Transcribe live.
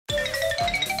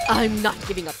I'm not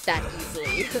giving up that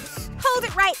easily. Hold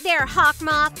it right there, Hawk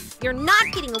Moth. You're not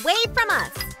getting away from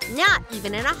us. Not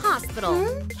even in a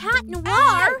hospital. Cat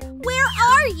Noir, where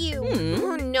are you?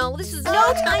 Oh no, this is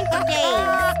no time for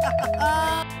games.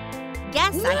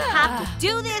 Guess I have to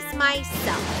do this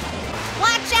myself.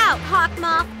 Watch out, Hawk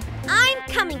Moth. I'm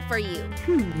coming for you.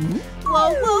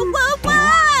 Whoa, whoa, whoa,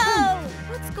 whoa!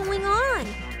 What's going on?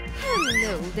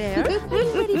 Hello there. Are you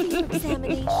ready for your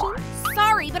examination?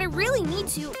 Sorry, but I really need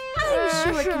to. I'm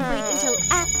sure I can wait until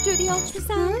after the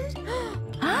ultrasound.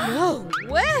 No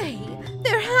way!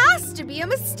 There has to be a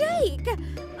mistake.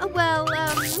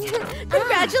 Congratulations!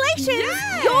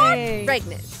 Yay! You're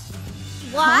pregnant.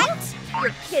 What?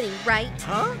 You're kidding, right?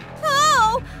 Huh?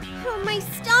 Oh, my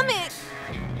stomach.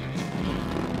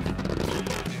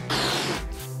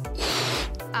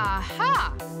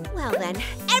 Aha! Well then,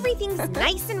 everything's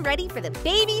nice and ready for the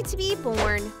baby to be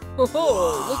born.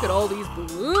 Oh, look at all these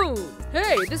balloons.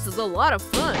 Hey, this is a lot of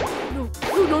fun. No,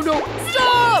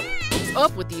 stop! What's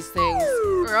up with these things?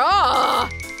 Ah!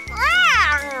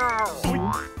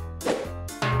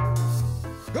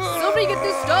 Somebody get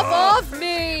this stuff off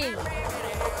me!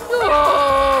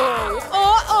 Oh!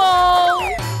 Uh-oh!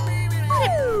 What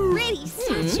a pretty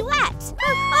statuette.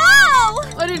 Oh!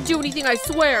 I didn't do anything, I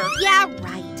swear. Yeah,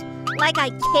 right. Like I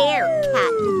care,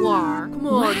 Cat Noir. Come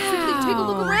on, simply take a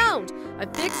look around. I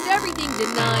fixed everything,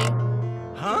 didn't I?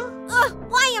 Huh?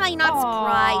 Why am I not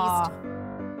surprised?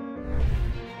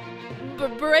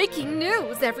 Breaking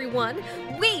news, everyone.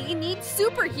 We need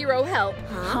superhero help.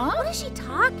 Huh? What is she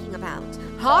talking about?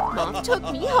 Hawk Moth took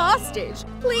me hostage.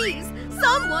 Please,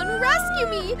 someone rescue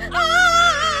me.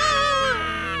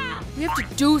 Ah! We have to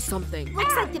do something.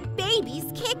 Looks like the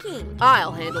baby's kicking.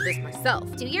 I'll handle this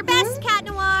myself. Do your best, Cat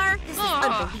Noir. This is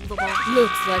unbelievable.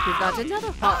 Looks like we've got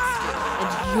another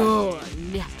hostage. And you're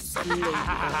next, Ladybug.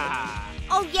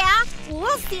 Oh, yeah?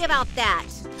 We'll see about that.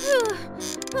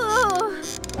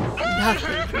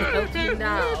 Nothing can help you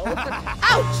now.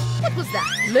 Ouch! What was that?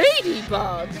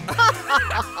 Ladybug!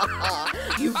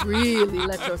 You really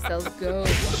let yourself go.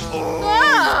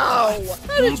 Ow!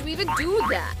 How did you even do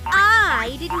that?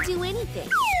 I didn't do anything.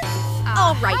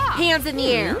 All right, hands in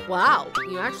the air. Wow,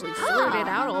 you actually sorted it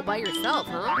out all by yourself,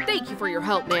 huh? Thank you for your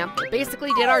help, ma'am. You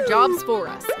basically did our jobs for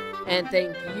us. And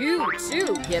thank you,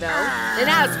 too, kiddo. And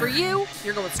as for you,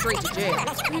 you're going straight to jail.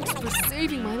 Thanks for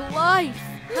saving my life.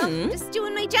 Just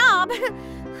doing my job.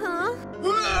 Huh?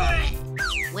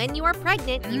 When you are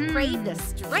pregnant, you crave the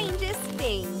strangest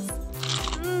things.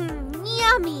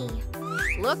 Yummy.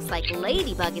 Looks like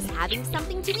Ladybug is having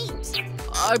something to eat.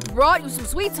 I brought you some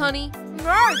sweets, honey.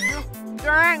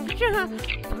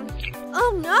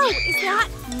 Oh no, is that…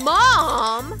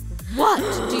 Mom? What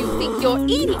do you think you're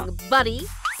eating, buddy?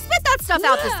 Spit that stuff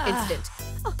out this instant.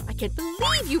 Oh, I can't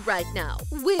believe you right now.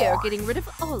 We're getting rid of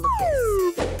all of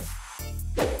this.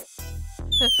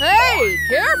 Hey,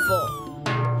 careful!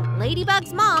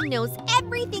 Ladybug's mom knows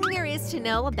everything there is to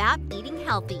know about eating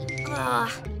healthy. Anything but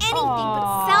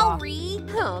celery.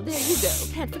 Oh, there you go.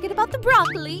 Can't forget about the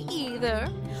broccoli either.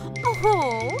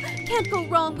 Oh, can't go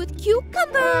wrong with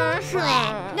cucumber.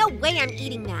 No way I'm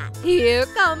eating that. Here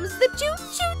comes the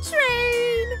choo-choo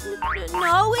train.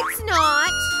 No, it's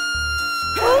not.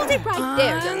 Hold it right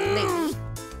there, young lady.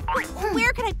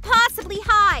 Where can I possibly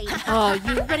hide? Are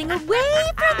you running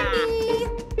away from me?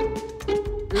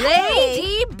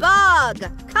 Ladybug!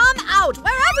 Come out,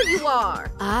 wherever you are!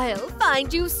 I'll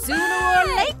find you sooner or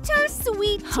later,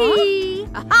 sweetie!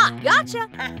 Aha, gotcha!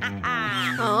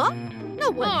 Huh?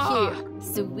 No one here.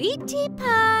 Sweetie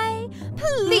pie,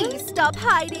 please stop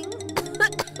hiding.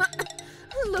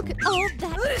 Look at all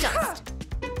that dust.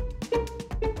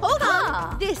 Hold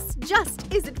on, this just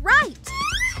isn't right.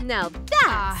 Now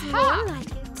that's more like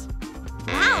it.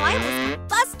 Wow, I almost got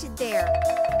busted there.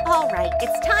 All right,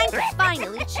 it's time to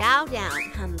finally chow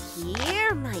down. Come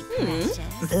here, my precious.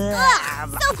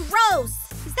 Ugh, so gross.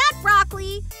 Is that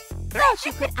broccoli? Thought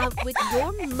you could outwit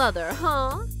your mother,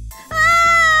 huh?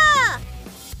 Ah!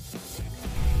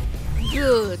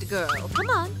 Good girl. Come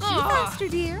on, chew faster,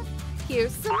 dear.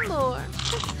 Here's some more.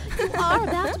 You are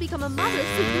about to become a mother,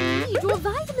 so you need your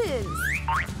vitamins.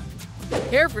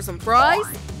 Care for some fries?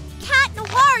 Cat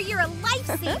Noir, you're a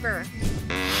lifesaver.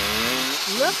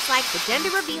 Looks like the gender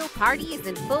reveal party is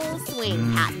in full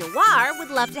swing. Cat Noir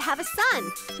would love to have a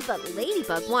son, but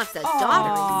Ladybug wants a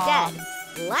daughter instead.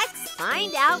 Let's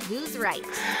find out who's right.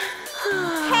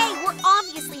 Hey, we're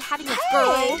obviously having a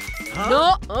girl.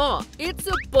 No, it's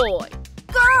a boy.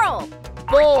 Girl!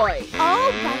 Boy.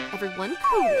 All right, everyone,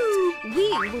 cool.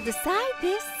 We will decide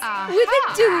this With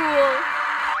a duel.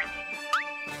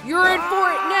 You're in for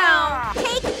it now.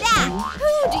 Take that!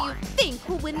 Who do you think think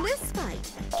will win this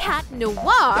fight? Cat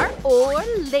Noir or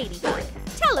Ladybug?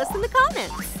 Tell us in the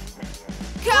comments.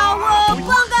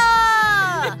 Cowabunga!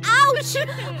 Ouch!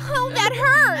 Oh, that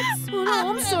hurts! Oh, no,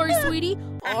 I'm sorry, sweetie.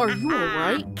 Are you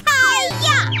alright?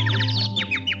 Hi-ya!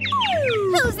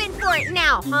 Who's in for it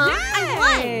now, huh? I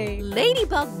won!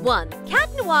 Ladybug won. Cat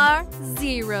Noir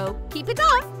 0. Keep it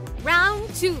up. Round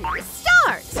 2.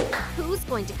 Start! Who's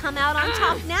going to come out on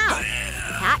top now?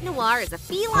 Cat Noir is a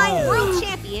feline world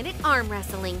champion at arm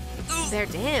wrestling. Compared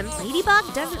to him,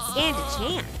 Ladybug doesn't stand a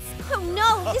chance. Oh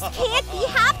no, this can't be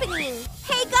happening!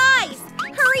 Hey guys,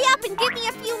 hurry up and give me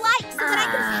a few likes so that I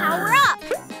can power up!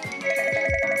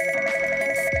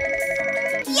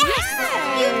 Yes!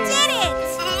 You did it!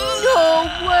 No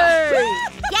way!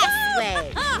 Yes way!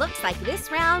 Looks like this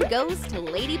round goes to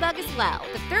Ladybug as well.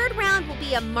 The third round will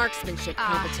be a marksmanship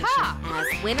competition. As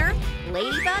winner,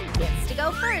 Ladybug gets to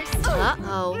go first.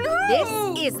 Uh-oh, this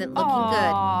isn't looking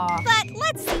good. But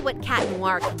let's see what Cat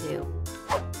Noir can do.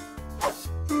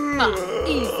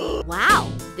 Easy. Wow,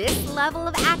 this level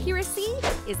of accuracy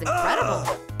is incredible.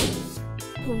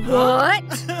 What?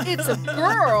 It's a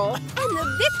girl. And the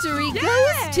victory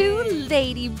goes to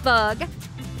Ladybug.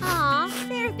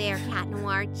 Aw, there, Cat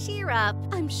Noir. Cheer up.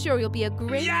 I'm sure you'll be a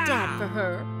great dad for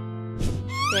her.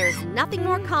 There's nothing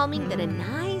more calming than a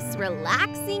nice,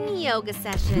 relaxing yoga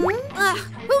session. Ugh,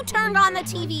 who turned on the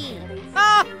TV?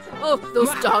 Oh, those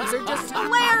dogs are just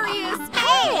hilarious.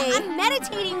 Hey, I'm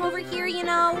meditating over here, you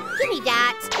know. Give me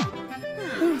that.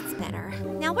 It's better.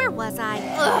 Now, where was I?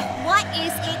 Ugh, what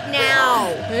is it now?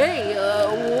 Hey,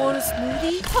 want a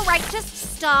smoothie? All right, just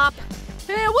stop.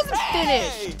 Hey, I wasn't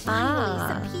finished. Finally,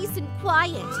 some peace and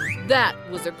quiet. That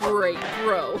was a great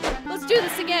throw. Let's do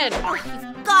this again. Oh,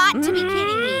 you've got to be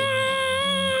kidding me.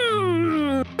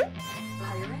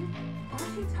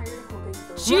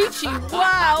 Chi-Chi,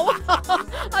 wow!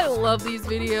 I love these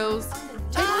videos.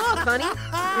 Take a look, honey.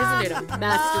 Isn't it a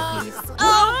masterpiece?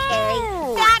 Okay,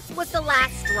 that was the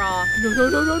last straw.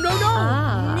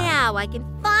 No. Now I can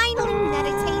finally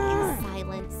meditate in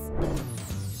silence.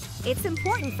 It's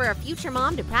important for a future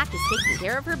mom to practice taking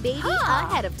care of her baby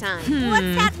ahead of time.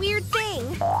 What's that weird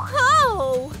thing?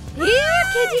 Oh! Here,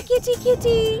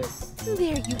 kitty.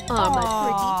 There you are, my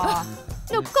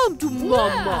pretty. Now come to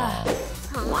mama.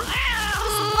 Huh?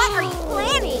 What are you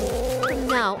planning? From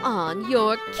now on,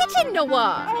 you're Kitten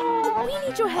Noir. We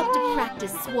need your help to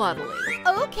practice swaddling.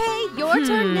 Okay, your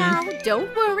turn now.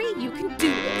 Don't worry, you can do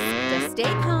this. Just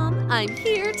stay calm. I'm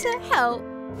here to help.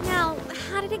 Now,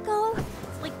 how did it go?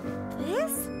 Like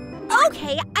this?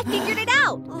 Okay, I figured it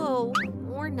out. Oh,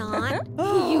 or not.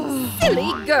 You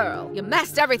silly girl. You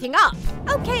messed everything up.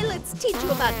 Okay, let's teach you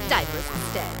about diapers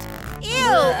instead. Ew,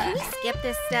 can we skip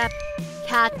this step?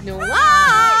 Cat Noir!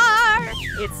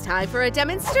 It's time for a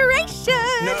demonstration.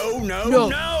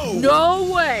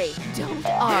 No way. Don't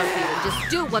argue. Just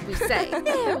do what we say.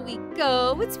 There we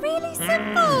go. It's really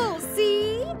simple.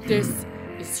 See? This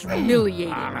is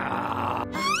humiliating.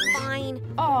 Fine.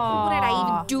 What did I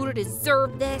even do to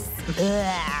deserve this?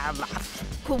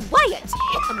 Quiet!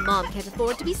 A mom can't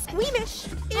afford to be squeamish.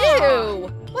 Ew!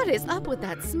 What is up with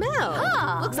that smell?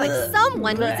 Looks like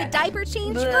someone needs a diaper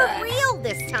change for real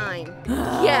this time.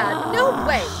 Yeah, no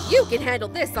way. You can handle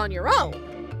this on your own.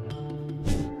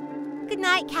 Good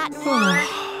night, Cat Noir.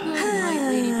 Good night,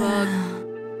 Ladybug.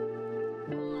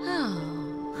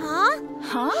 Huh?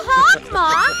 Hawk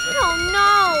Moth? Oh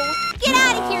no! Get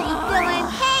out of here, you villain!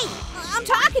 Hey! I'm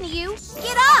talking to you!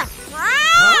 Get up!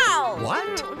 Wow!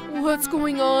 What? What's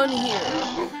going on here?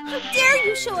 How dare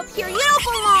you show up here? You don't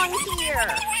belong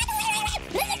here!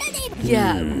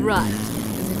 Yeah, right.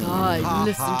 God,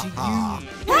 listen to you.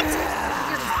 What? You're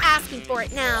just asking for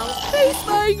it now. Face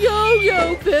my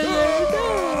yo-yo, baby!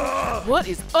 What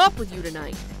is up with you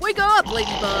tonight? Wake up,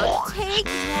 Ladybug! Take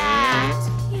that.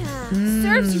 Yeah,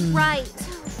 serves you right.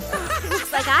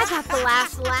 Looks like I got the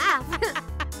last laugh.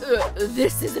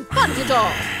 This isn't fun at all.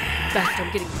 In fact,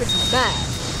 I'm getting pretty mad.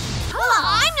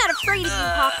 I'm not afraid of you,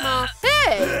 Hawk Moth.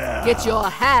 Hey! Get your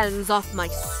hands off my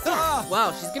stuff.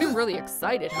 Wow, she's getting really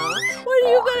excited, huh? What are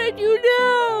you gonna do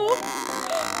now?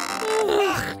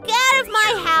 Get out of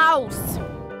my house!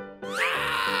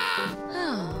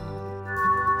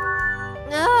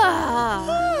 I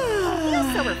feel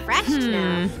so refreshed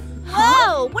now.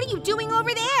 Whoa! What are you doing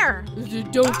over there?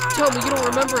 Don't tell me you don't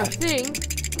remember a thing.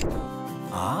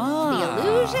 The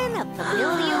illusion of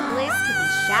familial bliss can be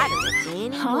shattered at any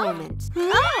moment.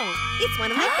 Oh, it's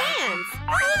one of my fans.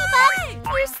 Ladybug,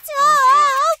 you're so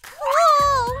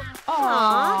cool.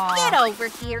 Aw, get over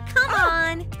here. Come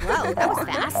on. Whoa, that was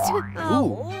fast.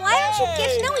 Oh, why don't you get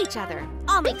to know each other?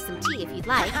 I'll make some tea if you'd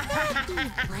like.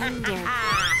 Blender.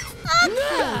 Okay,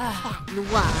 Cat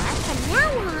Noir, from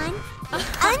now on,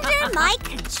 under my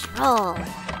control.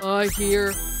 I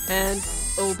hear and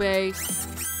obey.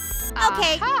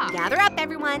 Okay, gather up,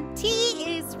 everyone.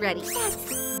 Tea is ready.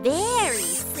 That's very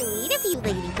sweet of you,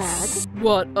 Ladybug.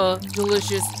 What a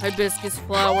delicious hibiscus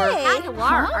flower. Hey, Cat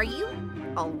Noir, are you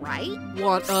all right?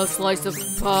 Want a slice of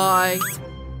pie?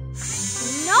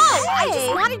 No, I just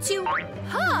wanted to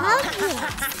hug you.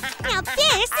 Now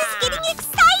this is getting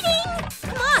exciting.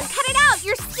 Come on, cut it out.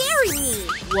 You're scaring me.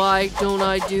 Why don't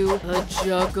I do a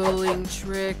juggling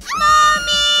trick?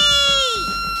 Mommy!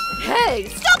 Hey,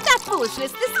 stop that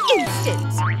foolishness this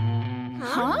instant!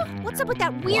 Huh? What's up with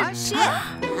that weird shit?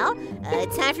 Well,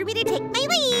 time for me to take my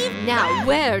leave. Now,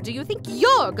 where do you think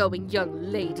you're going,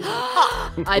 young lady?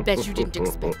 I bet you didn't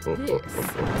expect this.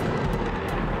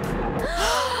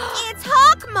 It's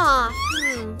Hawk Moth.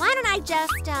 Why don't I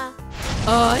just,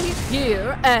 I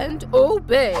hear and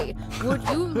obey. Would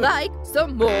you like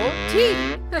some more tea?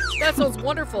 That sounds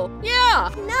wonderful.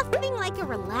 Yeah! Nothing like a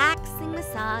relaxing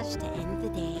massage to end the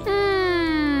day.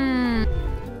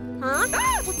 Huh?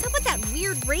 What's up with that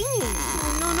weird ringing?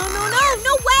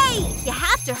 No way! You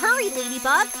have to hurry,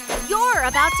 Ladybug. You're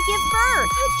about to give birth.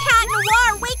 Cat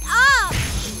Noir, wake up!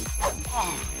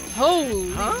 Holy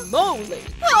moly!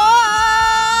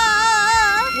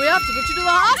 We have to get you to the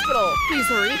hospital. Please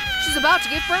hurry. She's about to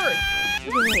give birth.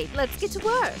 Great, let's get to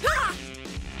work.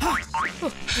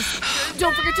 Just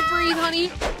don't forget to breathe,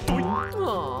 honey.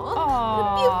 Aww,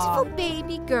 a beautiful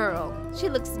baby girl. She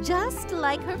looks just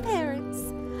like her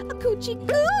parents. A coochie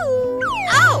coo.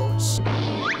 Ouch!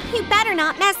 You better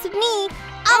not mess with me.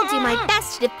 I'll do my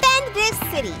best to defend this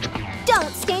city.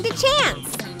 Don't stand a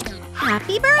chance.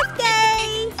 Happy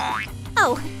birthday!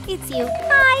 Oh, it's you.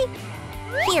 Hi.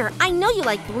 Here, I know you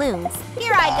like balloons.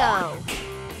 Here I go.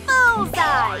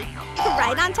 Bullseye!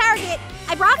 Right on target.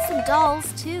 I brought some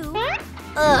dolls, too.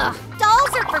 Ugh,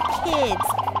 dolls are for kids,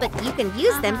 but you can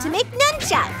use them to make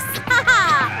nunchucks.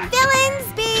 Haha!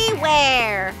 Villains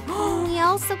beware! We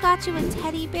also got you a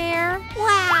teddy bear.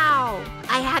 Wow!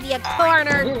 I have you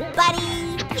cornered, buddy.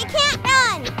 You can't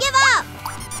run. Give up!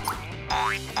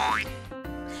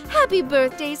 Happy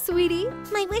birthday, sweetie.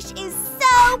 My wish is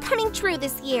so coming true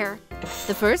this year.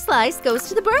 The first slice goes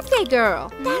to the birthday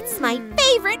girl. That's my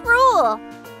favorite rule.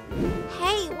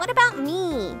 Hey, what about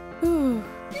me?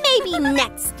 Maybe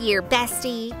next year,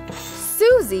 bestie.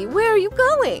 Susie, where are you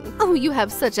going? Oh, you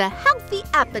have such a healthy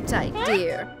appetite,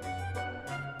 dear.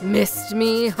 Missed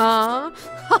me, huh?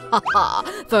 Ha ha ha.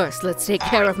 First, let's take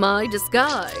care of my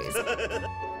disguise.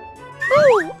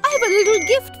 Oh, I have a little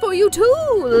gift for you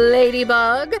too,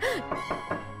 Ladybug.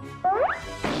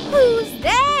 Who's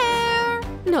there?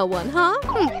 No one, huh?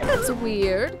 That's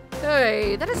weird.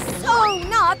 Hey, that is so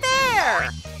not there.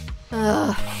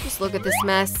 Just look at this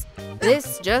mess.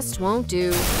 This just won't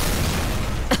do.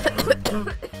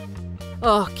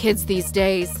 Oh, kids these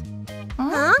days.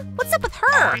 Huh? What's up with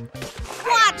her?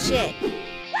 Watch it.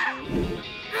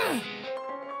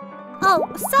 Oh,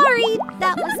 sorry.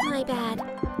 That was my bad.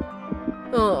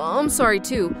 Oh, I'm sorry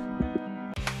too.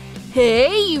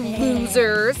 Hey, you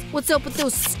losers! What's up with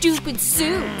those stupid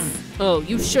suits? Oh,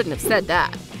 you shouldn't have said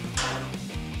that.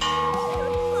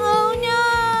 Oh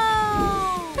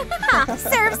no!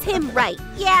 Serves him right.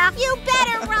 Yeah, you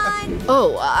better run.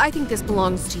 Oh, I think this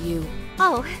belongs to you.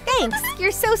 Oh, thanks.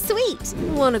 You're so sweet.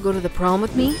 Want to go to the prom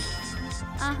with me?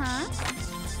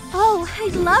 Oh,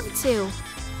 I'd love to.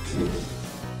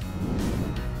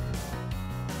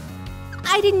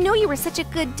 I didn't know you were such a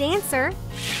good dancer.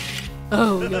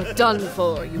 Oh, you're done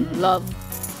for, you love.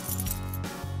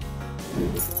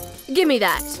 Give me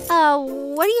that.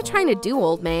 What are you trying to do,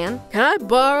 old man? Can I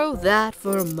borrow that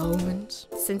for a moment?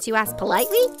 Since you asked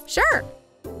politely, sure.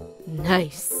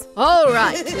 Nice. All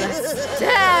right, let's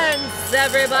dance,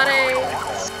 everybody.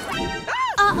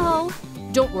 Uh-oh.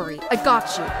 Don't worry, I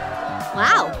got you.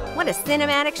 Wow, what a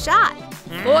cinematic shot.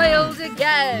 Foiled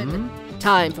again.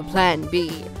 Time for plan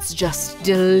B. It's just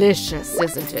delicious,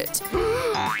 isn't it?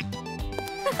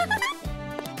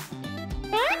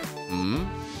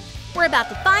 We're about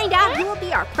to find out who will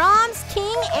be our prom's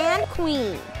king and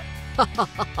queen.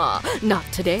 Not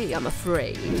today, I'm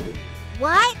afraid.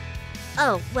 What?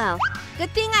 Oh, well,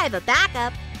 good thing I have a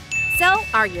backup. So,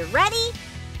 are you ready?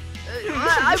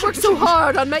 I worked so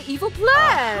hard on my evil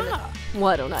plan.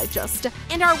 Why don't I just...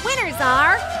 And our winners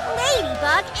are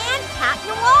Ladybug and Cat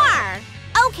Noir.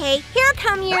 Okay, here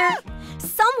come your...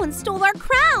 Someone stole our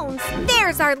crowns.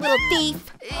 There's our little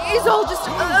thief. It's all just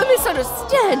a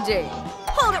misunderstanding.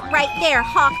 Hold it right there,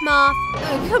 Hawk Moth.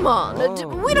 Come on,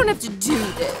 we don't have to do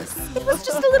this. It was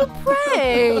just a little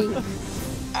prank.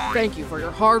 Thank you for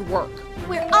your hard work.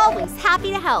 We're always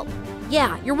happy to help.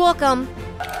 Yeah, you're welcome.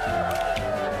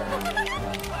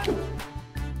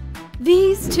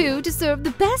 These two deserve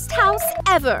the best house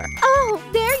ever. Oh,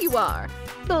 there you are.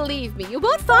 Believe me, you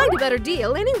won't find a better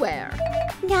deal anywhere.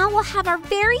 Now we'll have our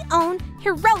very own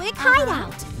heroic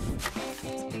hideout.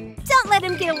 Don't let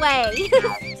him get away.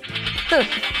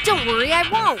 Don't worry, I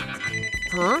won't.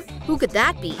 Huh? Who could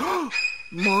that be?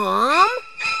 Mom?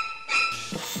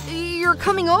 You're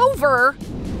coming over.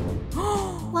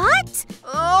 What?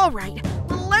 All right,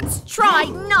 let's try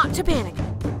not to panic.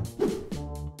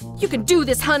 You can do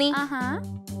this, honey.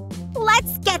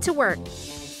 Let's get to work.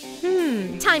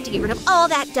 Time to get rid of all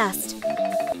that dust.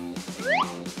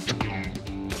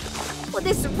 Well,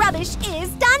 this rubbish is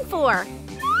done for.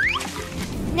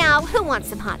 Now, who wants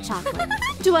some hot chocolate?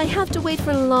 Do I have to wait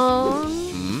for long?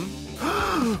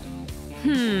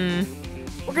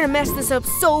 We're gonna mess this up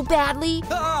so badly.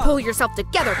 Pull yourself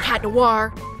together, Cat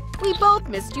Noir. We both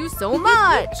missed you so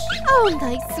much. Oh,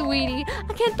 my sweetie.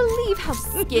 I can't believe how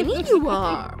skinny you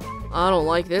are. I don't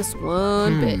like this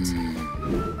one bit.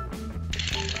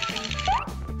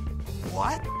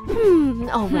 What?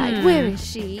 All right, where is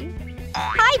she?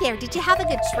 Hi there, did you have a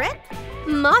good trip?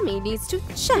 Mommy needs to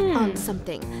check on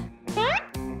something.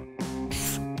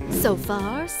 So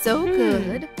far, so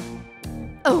good.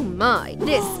 Oh my,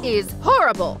 this is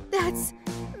horrible. That's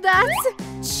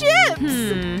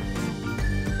chips.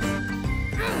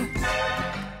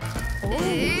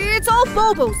 It's all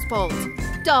Bobo's fault.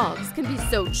 Dogs can be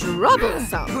so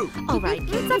troublesome. All right,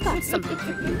 kids, I've got something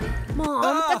for you.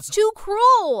 Mom, that's too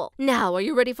cruel. Now, are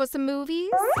you ready for some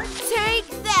movies? Take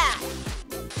that.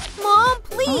 Mom,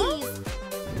 please.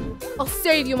 I'll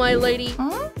save you, my lady.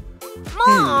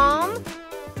 Mom.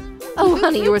 Oh,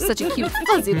 honey, you are such a cute,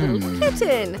 fuzzy little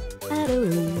kitten.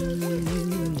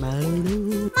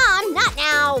 Mom, not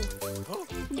now.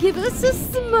 Give us a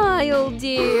smile,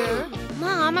 dear.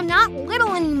 Mom, I'm not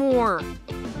little anymore.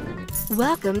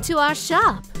 Welcome to our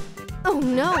shop. Oh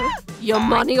no, your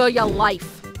money or your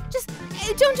life. Just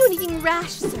don't do anything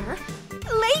rash, sir.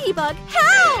 Ladybug,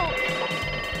 help!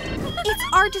 It's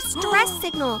our distress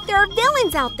signal. There are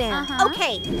villains out there.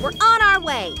 Okay, we're on our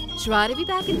way. Try to be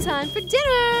back in time for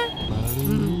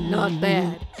dinner. Not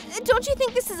bad. Don't you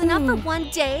think this is enough for one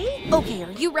day? Okay,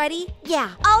 are you ready?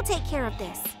 Yeah, I'll take care of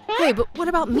this. Hey, but what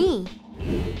about me?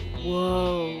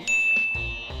 Whoa.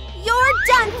 You're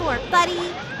done for,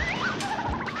 buddy.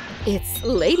 It's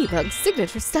Ladybug's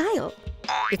signature style.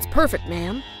 It's perfect,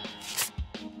 ma'am.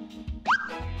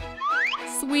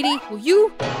 Sweetie, will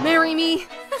you marry me?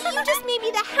 You just made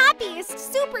me the happiest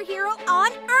superhero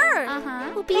on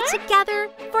Earth. We'll be together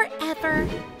forever.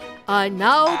 I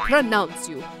now pronounce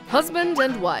you husband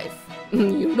and wife.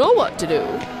 You know what to do.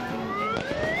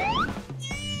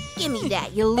 Give me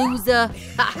that, you loser.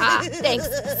 Haha, thanks.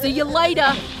 See you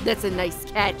later. That's a nice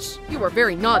catch. You were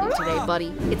very naughty today,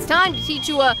 buddy. It's time to teach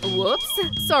you a… Whoops.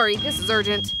 Sorry, this is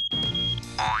urgent.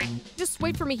 Just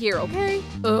wait for me here, okay?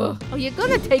 Are you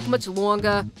gonna take much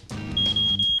longer?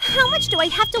 How much do I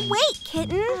have to wait,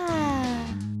 kitten?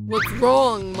 What's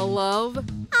wrong, my love?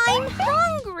 I'm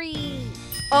hungry.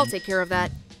 I'll take care of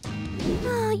that.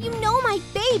 You know my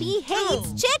baby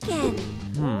hates chicken.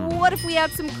 What if we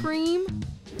add some cream?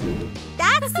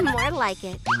 That's more like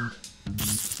it.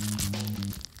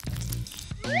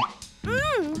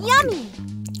 Yummy.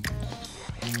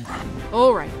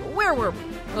 All right, where were we?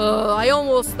 I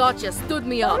almost thought you stood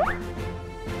me up.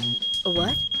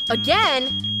 What?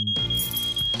 Again?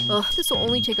 This will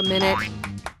only take a minute.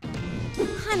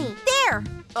 Honey, there.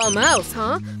 A mouse,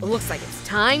 huh? Looks like it's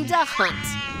time to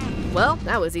hunt. Well,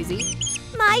 that was easy.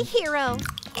 My hero.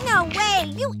 No way,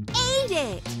 you ate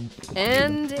it.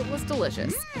 And it was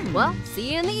delicious. Well,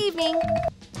 see you in the evening.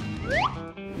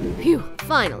 Phew,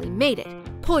 finally made it.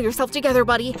 Pull yourself together,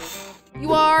 buddy.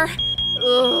 You are…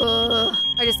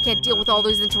 I just can't deal with all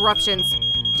those interruptions.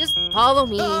 Just follow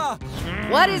me.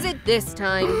 What is it this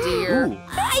time, dear?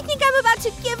 I think I'm about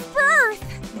to give birth.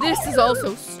 This is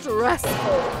also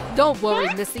stressful. Don't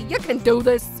worry, Missy. You can do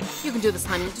this. You can do this,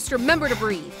 honey. Just remember to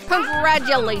breathe.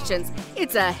 Congratulations.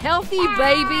 It's a healthy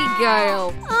baby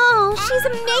girl. Oh, she's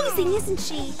amazing, isn't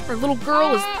she? Our little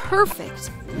girl is perfect.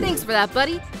 Thanks for that,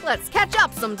 buddy. Let's catch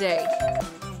up someday.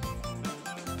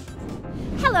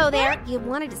 Hello there. You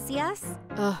wanted to see us?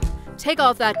 Take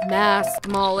off that mask,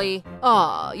 Molly.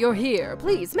 Ah, you're here.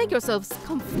 Please, make yourselves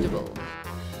comfortable.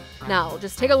 Now,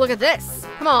 just take a look at this.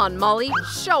 Come on, Molly.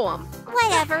 Show 'em.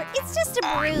 Whatever. It's just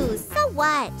a bruise. So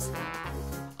what?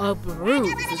 A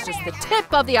bruise is just the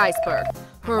tip of the iceberg.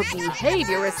 Her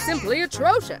behavior is simply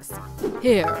atrocious.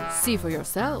 Here, see for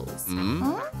yourselves.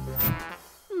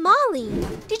 Molly,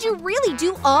 did you really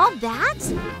do all that?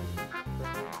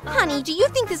 Honey, do you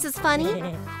think this is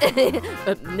funny?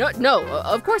 No,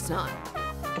 of course not.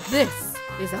 This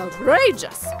is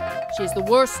outrageous. She's the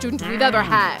worst student we've ever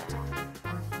had.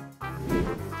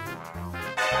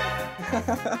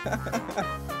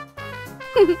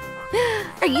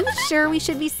 Are you sure we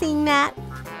should be seeing that?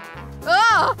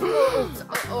 Ah!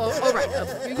 All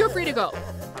right, you're free to go.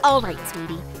 All right,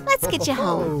 sweetie. Let's get you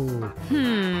home.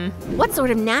 What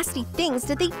sort of nasty things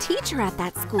did they teach her at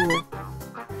that school?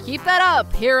 Keep that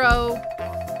up, hero.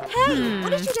 Hey, what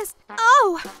did you just…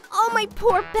 Oh, my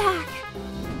poor back.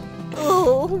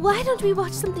 Oh, why don't we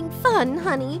watch something fun,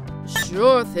 honey?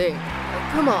 Sure thing.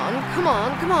 Come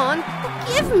on.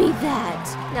 Give me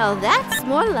that. Now that's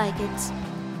more like it.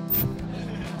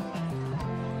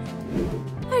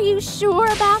 Are you sure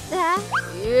about that?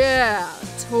 Yeah,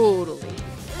 totally.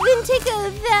 Then take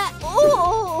that.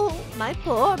 Oh, my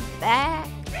poor back.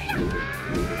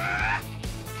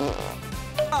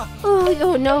 Oh,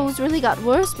 your nose really got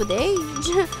worse with age.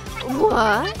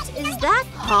 What? Is that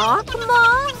Hawk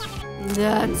Moth?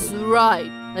 That's right.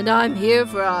 And I'm here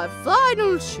for our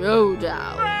final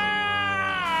showdown.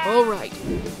 All right,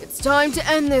 it's time to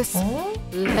end this.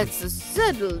 Let's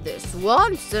settle this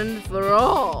once and for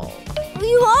all.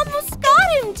 You almost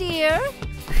got him, dear.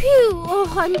 Phew,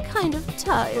 oh, I'm kind of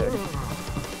tired.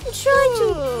 Try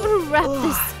to wrap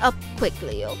this up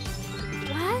quickly.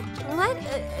 What?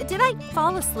 Did I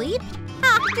fall asleep?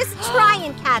 Just try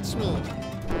and catch me.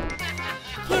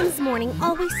 Kim's morning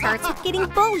always starts with getting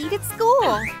bullied at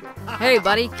school. Hey,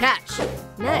 buddy, catch.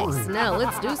 Nice. Now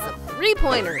let's do some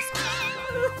three-pointers.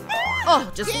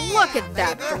 Oh, just look at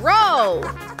that throw.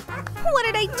 What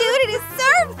did I do to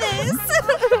deserve this?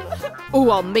 Oh,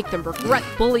 I'll make them regret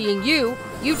bullying you.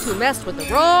 You two messed with the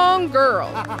wrong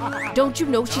girl. Don't you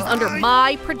know she's under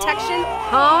my protection,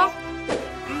 huh?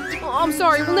 Oh, I'm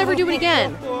sorry, we'll never do it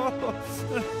again.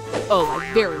 Oh, I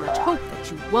very much hope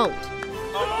that you won't.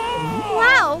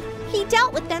 Wow, he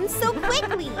dealt with them so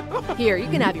quickly. Here, you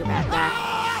can have your bag back.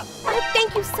 Oh,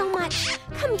 thank you so much.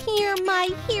 Come here, my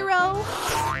hero.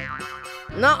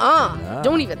 Nuh-uh.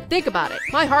 Don't even think about it.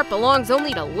 My heart belongs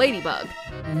only to Ladybug.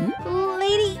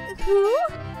 Lady who?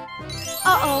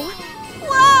 Uh-oh.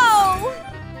 Whoa!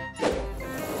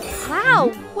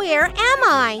 Wow, where am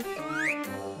I?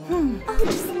 Oh,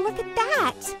 just look at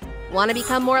that. Want to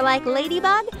become more like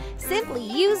Ladybug? Simply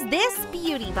use this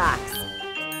beauty box.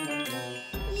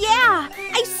 Yeah,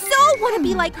 I so want to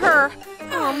be like her.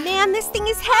 Oh man, this thing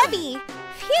is heavy.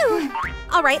 Phew.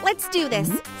 All right, let's do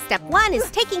this. Step 1 is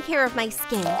taking care of my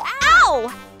skin.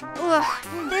 Ow! Ugh,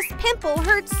 this pimple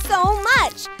hurts so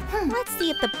much. Let's see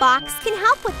if the box can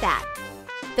help with that.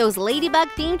 Those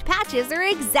Ladybug-themed patches are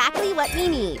exactly what we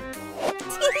need.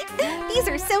 These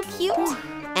are so cute.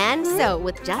 And so,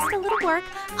 with just a little work,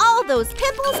 all those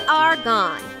pimples are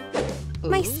gone.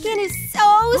 My skin is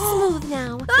so smooth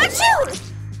now. Achoo!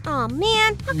 Aw,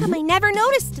 man, how come I never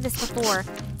noticed this before?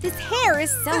 This hair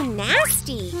is so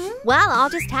nasty. Well, I'll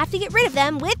just have to get rid of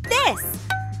them with this.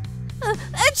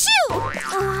 Achoo!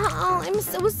 Oh, I'm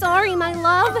so sorry, my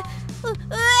love.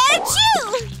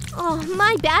 Achoo! Oh,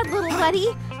 my bad, little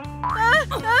buddy.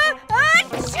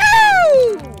 Achoo!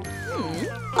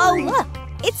 Oh, look,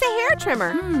 it's a hair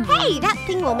trimmer. Hey, that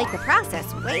thing will make the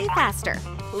process way faster.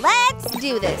 Let's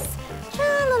do this.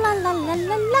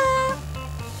 Tra-la-la-la-la-la.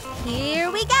 Here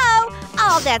we go.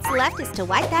 All that's left is to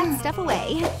wipe that stuff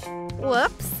away.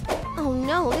 Whoops. Oh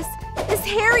no, this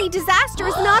hairy disaster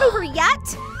is not over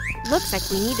yet. Looks like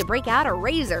we need to break out a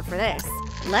razor for this.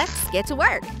 Let's get to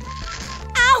work.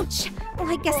 Ouch! Well,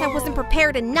 I guess I wasn't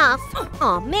prepared enough.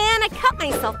 Aw man, I cut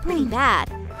myself pretty bad.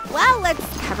 Well, let's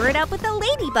cover it up with a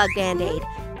Ladybug Band-Aid.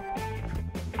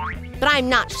 But I'm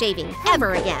not shaving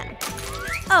ever again.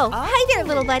 Oh, hi there,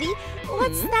 little buddy.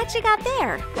 What's that you got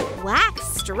there? Wax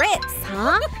strips,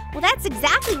 huh? Well, that's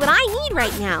exactly what I need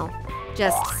right now.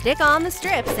 Just stick on the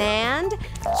strips and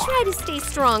try to stay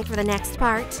strong for the next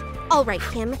part. All right,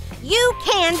 Kim, you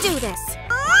can do this.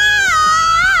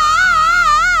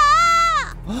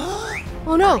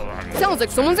 Oh no, sounds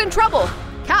like someone's in trouble.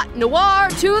 Cat Noir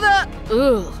to the…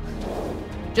 Ugh.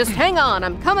 Just hang on,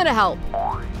 I'm coming to help.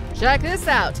 Check this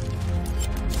out.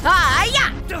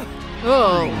 Hi-ya!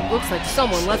 Oh, looks like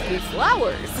someone left me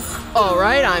flowers. All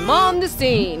right, I'm on the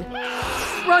scene.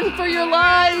 Run for your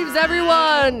lives,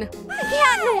 everyone!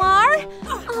 Cat Noir!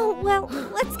 Oh, well,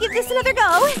 let's give this another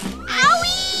go.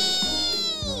 Owie!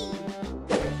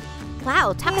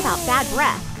 Wow, talk about bad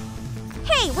breath.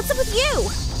 Hey, what's up with you?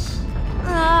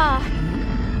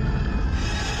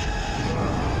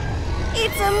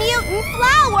 a mutant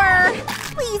flower!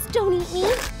 Please don't eat me.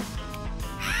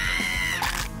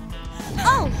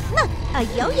 Oh, look, a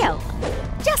yo-yo.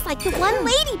 Just like the one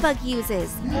Ladybug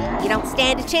uses. You don't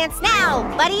stand a chance now,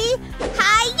 buddy.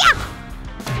 Hi-ya!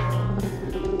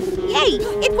 Yay,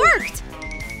 it worked!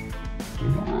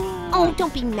 Oh,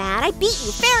 don't be mad. I beat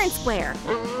you fair and square.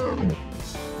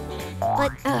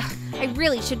 But, I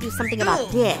really should do something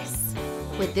about this.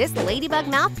 With this Ladybug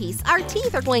mouthpiece, our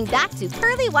teeth are going back to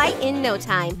pearly white in no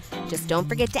time. Just don't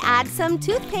forget to add some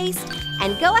toothpaste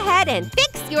and go ahead and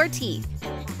fix your teeth.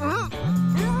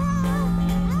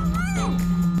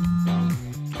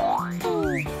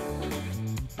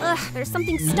 Ugh, there's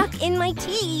something stuck in my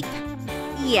teeth.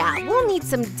 Yeah, we'll need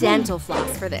some dental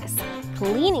floss for this.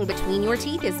 Cleaning between your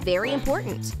teeth is very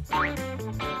important.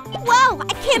 Whoa,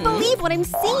 I can't believe what I'm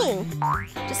seeing.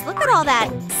 Just look at all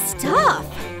that stuff.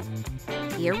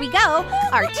 Here we go.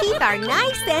 Our teeth are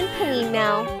nice and clean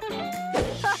now.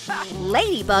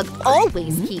 Ladybug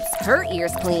always keeps her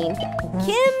ears clean.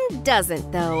 Kim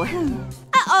doesn't, though.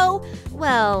 Uh-oh.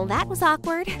 Well, that was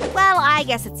awkward. Well, I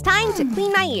guess it's time to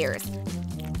clean my ears.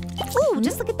 Ooh,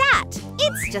 just look at that.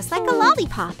 It's just like a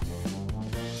lollipop.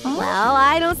 Well,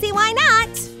 I don't see why not.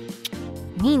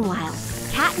 Meanwhile,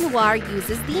 Cat Noir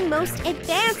uses the most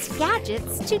advanced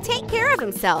gadgets to take care of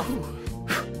himself.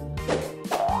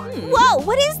 Whoa,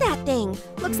 what is that thing?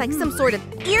 Looks like some sort of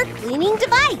ear cleaning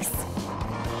device.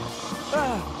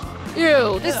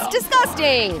 Ew, this is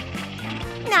disgusting!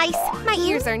 Nice, my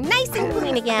ears are nice and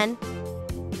clean again.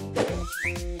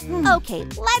 Okay,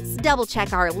 let's double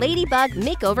check our Ladybug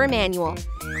makeover manual.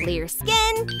 Clear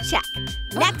skin, check.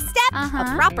 Next step,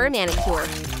 a proper manicure.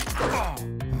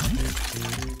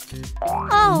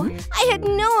 Oh, I had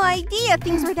no idea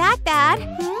things were that bad.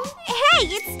 Hey,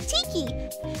 it's Tiki.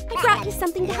 I brought you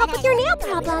something to help with your nail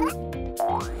problem.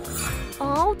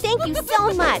 Oh, thank you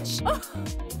so much.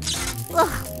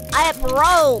 Ugh, it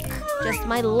broke. Just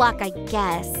my luck, I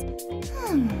guess.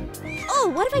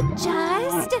 Oh, what have I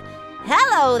just...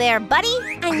 Hello there, buddy.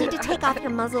 I need to take off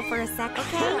your muzzle for a sec,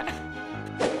 okay?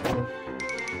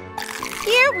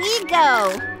 Here we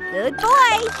go. Good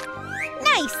boy.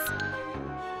 Nice.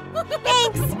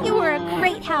 Thanks, you were a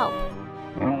great help.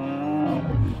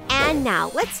 And now,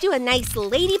 let's do a nice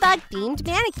Ladybug-themed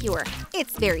manicure.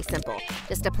 It's very simple.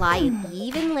 Just apply an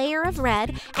even layer of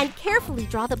red and carefully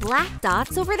draw the black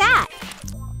dots over that.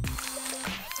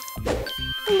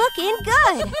 Looking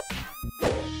good.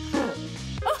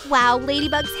 Wow,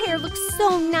 Ladybug's hair looks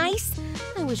so nice.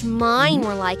 I wish mine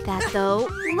were like that, though.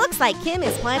 Looks like Kim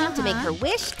is planning to make her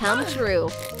wish come true.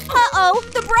 Uh-oh,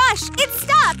 the brush! It's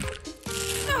stuck!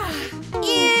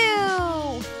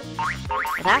 Ew!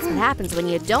 That's what happens when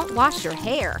you don't wash your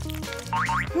hair.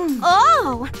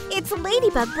 Oh, it's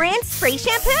Ladybug brand spray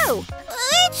shampoo!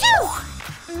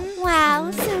 Achoo!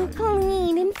 Wow, so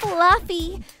clean and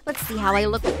fluffy. Let's see how I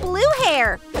look with blue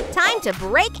hair. Time to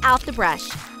break out the brush.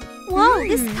 Whoa,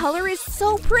 this color is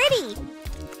so pretty!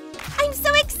 I'm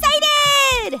so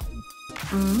excited!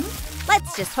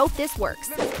 Let's just hope this works.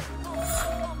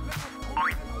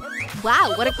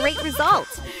 Wow, what a great result!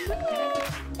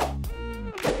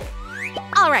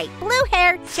 All right, blue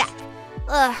hair, check.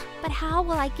 Ugh, but how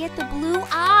will I get the blue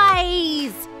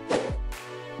eyes?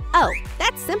 Oh,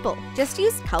 that's simple. Just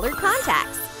use colored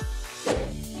contacts.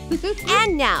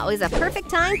 And now is a perfect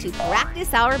time to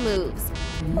practice our moves.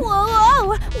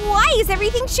 Whoa! Why is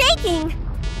everything shaking?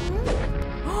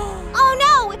 Oh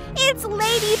no! It's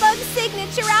Ladybug's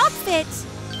signature outfit!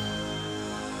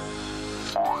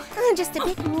 Just a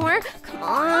bit more. Come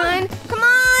on! Come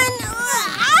on!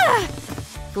 Ah!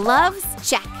 Gloves,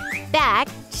 check. Bag,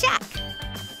 check.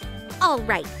 All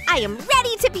right, I am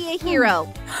ready to be a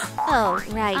hero. Oh,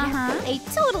 right. I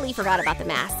totally forgot about the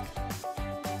mask.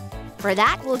 For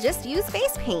that, we'll just use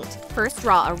face paint. First,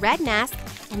 draw a red mask,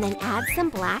 and then add some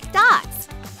black dots.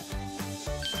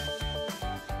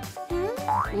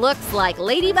 Looks like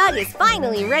Ladybug is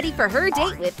finally ready for her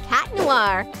date with Cat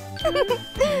Noir.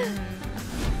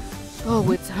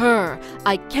 Oh, it's her.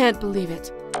 I can't believe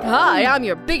it. Hi, I'm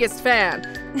your biggest fan.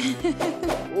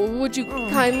 Would you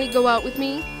kindly go out with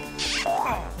me?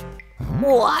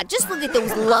 Wow, just look at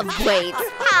those love blades.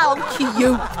 How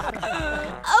cute.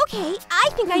 Okay, I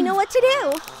think I know what to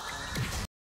do.